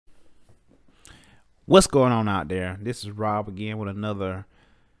What's going on out there? This is Rob again with another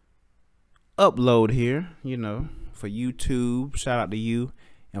upload here, for YouTube. Shout out to you.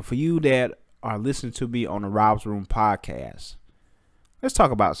 And for you that are listening to me on the Rob's Room podcast, let's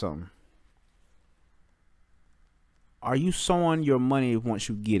talk about something. Are you sowing your money once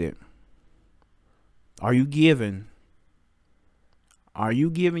you get it? Are you giving? Are you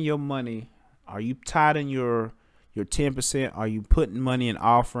giving your money? Are you tithing your 10%? Are you putting money in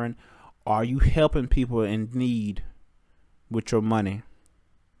offering? Are you helping people in need with your money?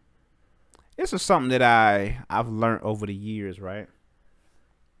 This is something that I've learned over the years, right?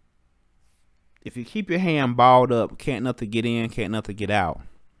 If you keep your hand balled up, can't nothing get in, can't nothing get out.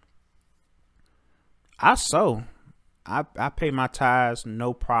 I sow. I pay my tithes,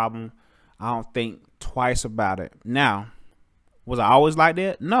 no problem. I don't think twice about it. Now, was I always like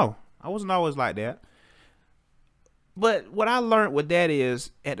that? No, I wasn't always like that. But what I learned with that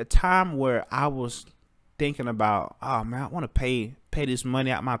is at the time where I was thinking about, oh man, I want to pay this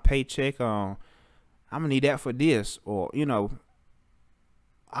money out my paycheck. I'm gonna need that for this, or I'm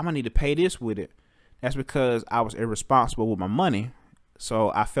gonna need to pay this with it. That's because I was irresponsible with my money.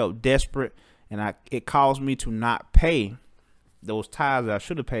 So I felt desperate, and it caused me to not pay those tithes that I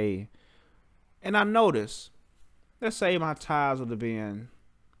should have paid. And I noticed, let's say my tithes would have been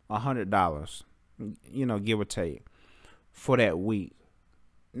 $100, give or take, for that week.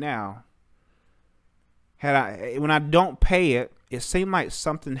 Now, when I don't pay it, it seemed like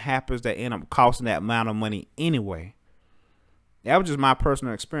something happens that end up costing that amount of money anyway. That was just my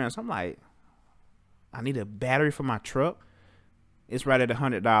personal experience. I'm like, I need a battery for my truck. It's right at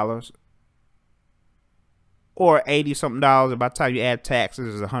 $100, or 80 something dollars. By the time you add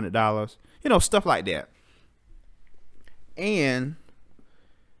taxes, it's $100. Stuff like that. And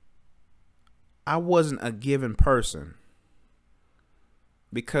I wasn't a giving person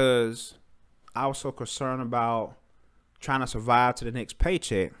because I was so concerned about trying to survive to the next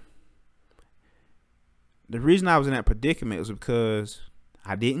paycheck. The reason I was in that predicament was because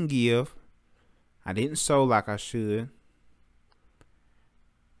I didn't give. I didn't sow like I should.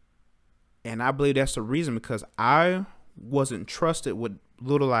 And I believe that's the reason, because I wasn't trusted with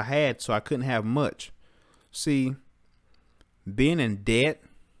little I had, so I couldn't have much. See, being in debt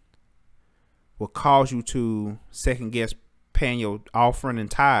will cause you to second guess paying your offering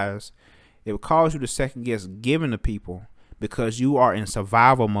and tithes. It will cause you to second guess giving to people because you are in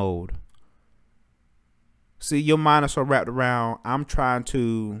survival mode. See, your mind is so wrapped around, I'm trying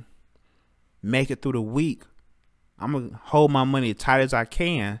to make it through the week. I'm going to hold my money as tight as I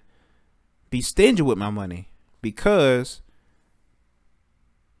can, be stingy with my money because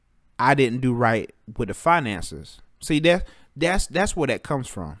I didn't do right with the finances. See, that's where that comes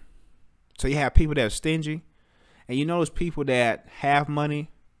from. So you have people that are stingy, and you know those people that have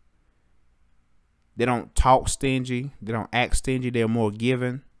money, they don't talk stingy, they don't act stingy, they're more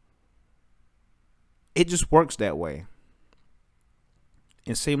giving. It just works that way.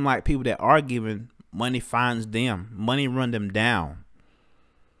 It seems like people that are giving, money finds them, money run them down.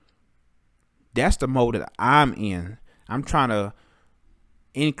 That's the mode that I'm in. I'm trying to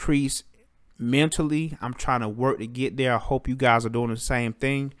increase mentally. I'm trying to work to get there. I hope you guys are doing the same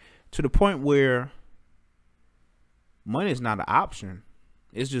thing, to the point where money is not an option.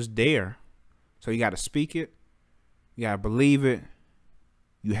 It's just there. So you got to speak it. You got to believe it.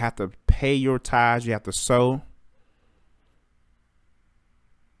 You have to pay your tithes. You have to sow.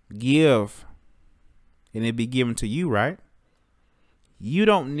 Give. And it be given to you, right? You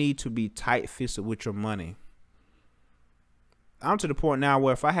don't need to be tight-fisted with your money. I'm to the point now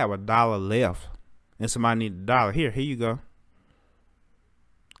where if I have $1 left and somebody needs $1, here you go.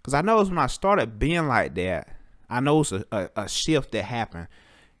 Because I know when I started being like that, I know it's a shift that happened.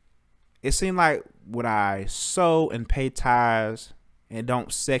 It seemed like when I sow and pay tithes and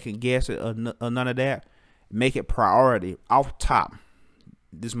don't second guess it or none of that, make it priority off top.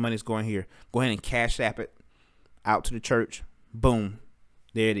 This money's going here. Go ahead and cash app it out to the church. Boom.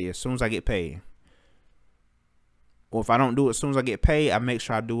 There it is. As soon as I get paid. Or if I don't do it as soon as I get paid, I make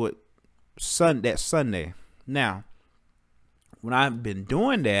sure I do it that Sunday. Now, when I've been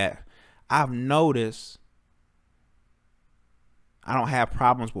doing that, I've noticed I don't have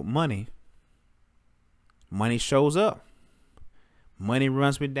problems with money. Money shows up. Money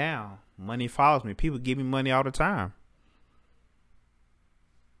runs me down. Money follows me. People give me money all the time.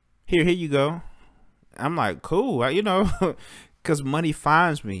 Here you go. I'm like, cool, because money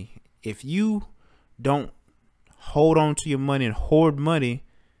finds me. If you don't hold on to your money and hoard money,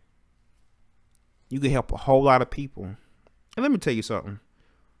 you can help a whole lot of people. And let me tell you something.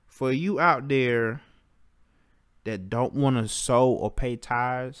 For you out there that don't want to sow or pay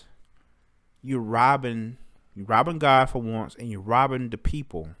tithes, you're robbing God for once, and you're robbing the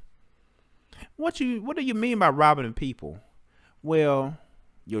people. What do you mean by robbing the people? Well,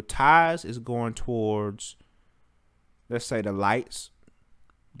 your tithes is going towards, let's say, the lights,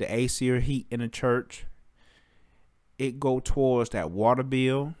 the AC or heat in the church. It go towards that water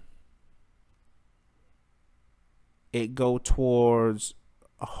bill. It go towards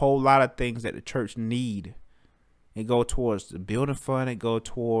a whole lot of things that the church need. It go towards the building fund. It go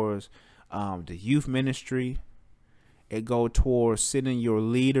towards the youth ministry. It go towards sending your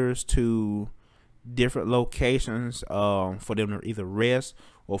leaders to different locations for them to either rest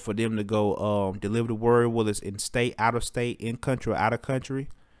or for them to go deliver the word, whether it's in state, out of state, in country, or out of country.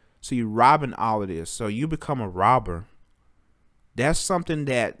 So you're robbing all of this. So you become a robber. That's something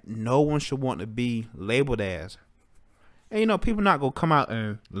that no one should want to be labeled as. And you know, people not gonna come out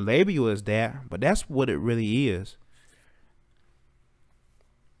and label you as that, but that's what it really is.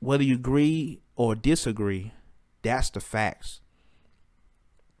 Whether you agree or disagree, that's the facts.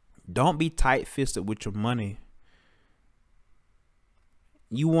 Don't be tight-fisted with your money.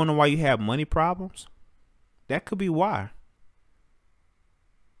 You wonder why you have money problems? That could be why.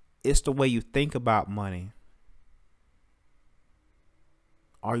 It's the way you think about money.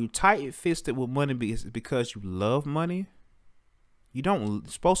 Are you tight-fisted with money because you love money? You don't. You're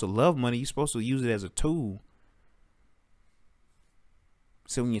supposed to love money. You're supposed to use it as a tool.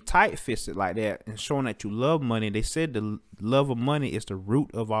 So when you're tight-fisted like that and showing that you love money, they said the love of money is the root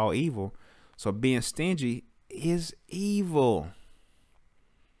of all evil. So being stingy is evil.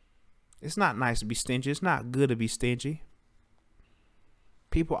 It's not nice to be stingy. It's not good to be stingy.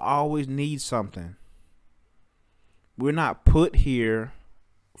 People always need something. We're not put here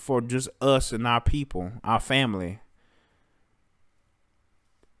for just us and our people, our family.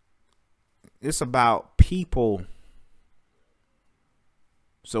 It's about people.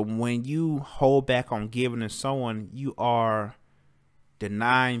 So when you hold back on giving to someone, you are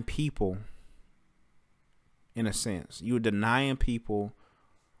denying people, in a sense. You're denying people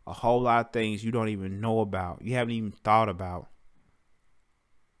a whole lot of things you don't even know about. You haven't even thought about.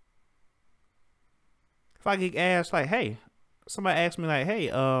 If I get asked like, hey, somebody asked me like,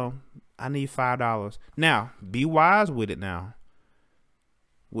 hey, I need $5. Now, be wise with it now.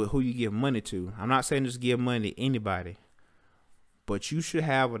 With who you give money to. I'm not saying just give money to anybody. But you should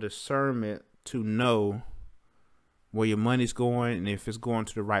have a discernment to know where your money's going and if it's going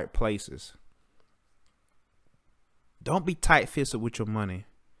to the right places. Don't be tight-fisted with your money.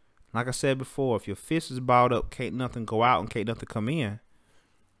 Like I said before, if your fist is balled up, can't nothing go out and can't nothing come in.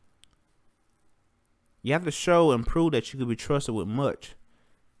 You have to show and prove that you can be trusted with much.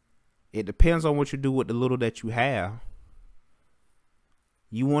 It depends on what you do with the little that you have.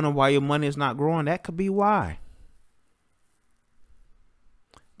 You wonder why your money is not growing? That could be why.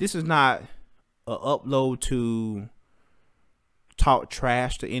 This is not an upload to talk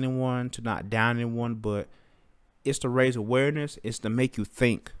trash to anyone, to not down anyone, but it's to raise awareness. It's to make you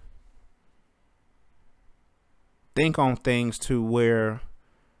think. Think on things to where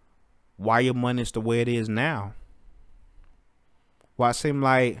why your money is the way it is now. Why it seems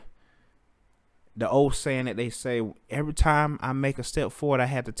like the old saying that they say, every time I make a step forward, I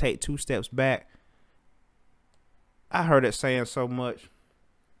have to take 2 steps back. I heard that saying so much.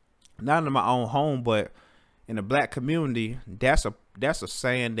 Not in my own home, but in the black community, that's a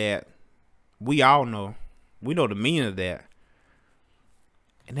saying that we all know. We know the meaning of that.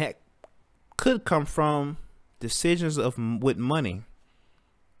 And that could come from decisions with money.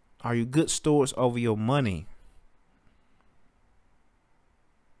 Are you good stewards over your money?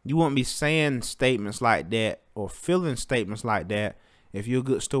 You won't be saying statements like that or feeling statements like that if you're a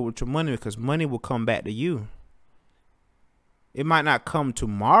good steward with your money, because money will come back to you. It might not come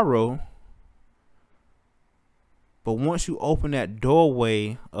tomorrow, but once you open that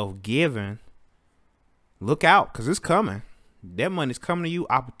doorway of giving, look out, because it's coming. That money's coming to you,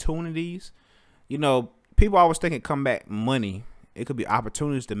 opportunities. You know, people always think it come back money. It could be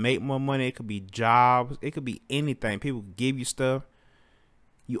opportunities to make more money. It could be jobs. It could be anything. People give you stuff.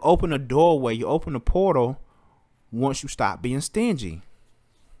 You open a doorway, you open a portal once you stop being stingy.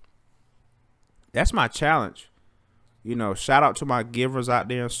 That's my challenge. You know, shout out to my givers out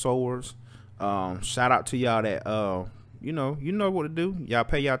there, sowers. Shout out to y'all that you know what to do. Y'all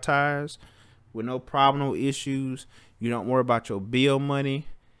pay y'all tithes with no problem, no issues. You don't worry about your bill money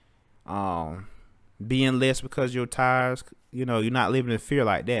being less because your tithes. You know, you're not living in fear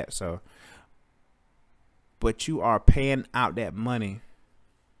like that. So, but you are paying out that money.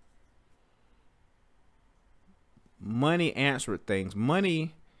 Money answers things.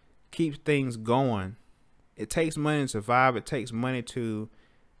 Money keeps things going. It takes money to survive. It takes money to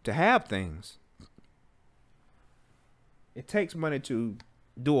to have things. It takes money to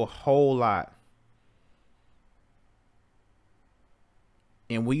do a whole lot.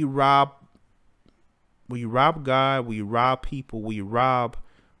 And we rob God, we rob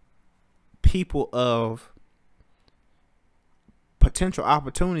people of potential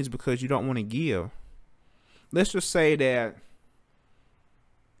opportunities because you don't want to give. Let's just say that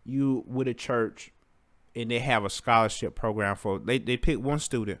you with a church and they have a scholarship program for, they pick one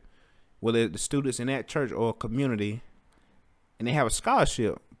student, whether the students in that church or community, and they have a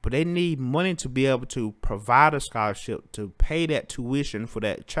scholarship, but they need money to be able to provide a scholarship to pay that tuition for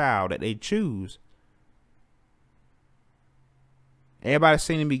that child that they choose. Everybody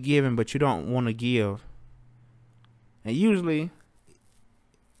seems to be giving, but you don't want to give. And usually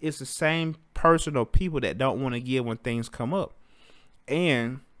it's the same person or people that don't want to give when things come up.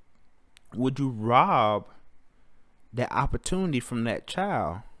 And would you rob that opportunity from that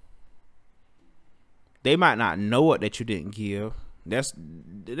child? They might not know it that you didn't give. That's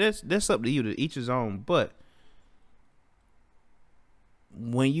up to you, to each his own. But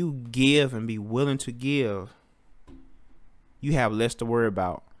when you give and be willing to give, you have less to worry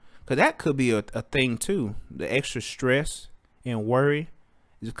about. Because that could be a thing too. The extra stress and worry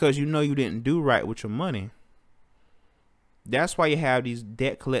is because you know you didn't do right with your money. That's why you have these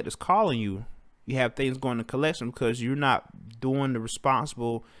debt collectors calling you. You have things going to collection because you're not doing the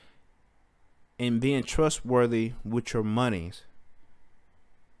responsible and being trustworthy with your monies.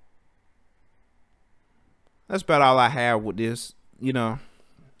 That's about all I have with this. You know,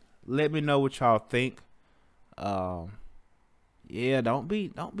 let me know what y'all think. Yeah, don't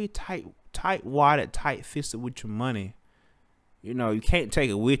be tight-wadded, tight-fisted with your money. You know, you can't take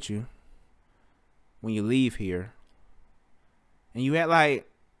it with you when you leave here. And you act like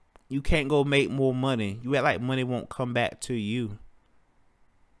you can't go make more money. You act like money won't come back to you.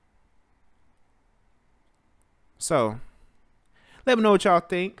 So, let me know what y'all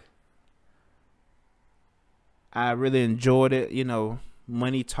think. I really enjoyed it. You know,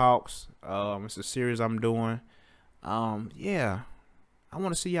 Money Talks. It's a series I'm doing. Yeah, I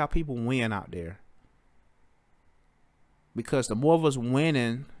want to see how people win out there. Because the more of us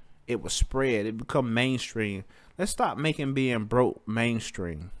winning, it will spread. It become mainstream. Let's stop making being broke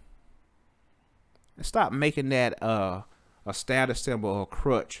mainstream. Let's stop making that a status symbol or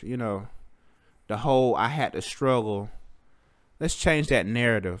crutch. You know, the whole I had to struggle. Let's change that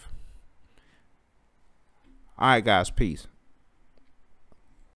narrative. All right, guys. Peace.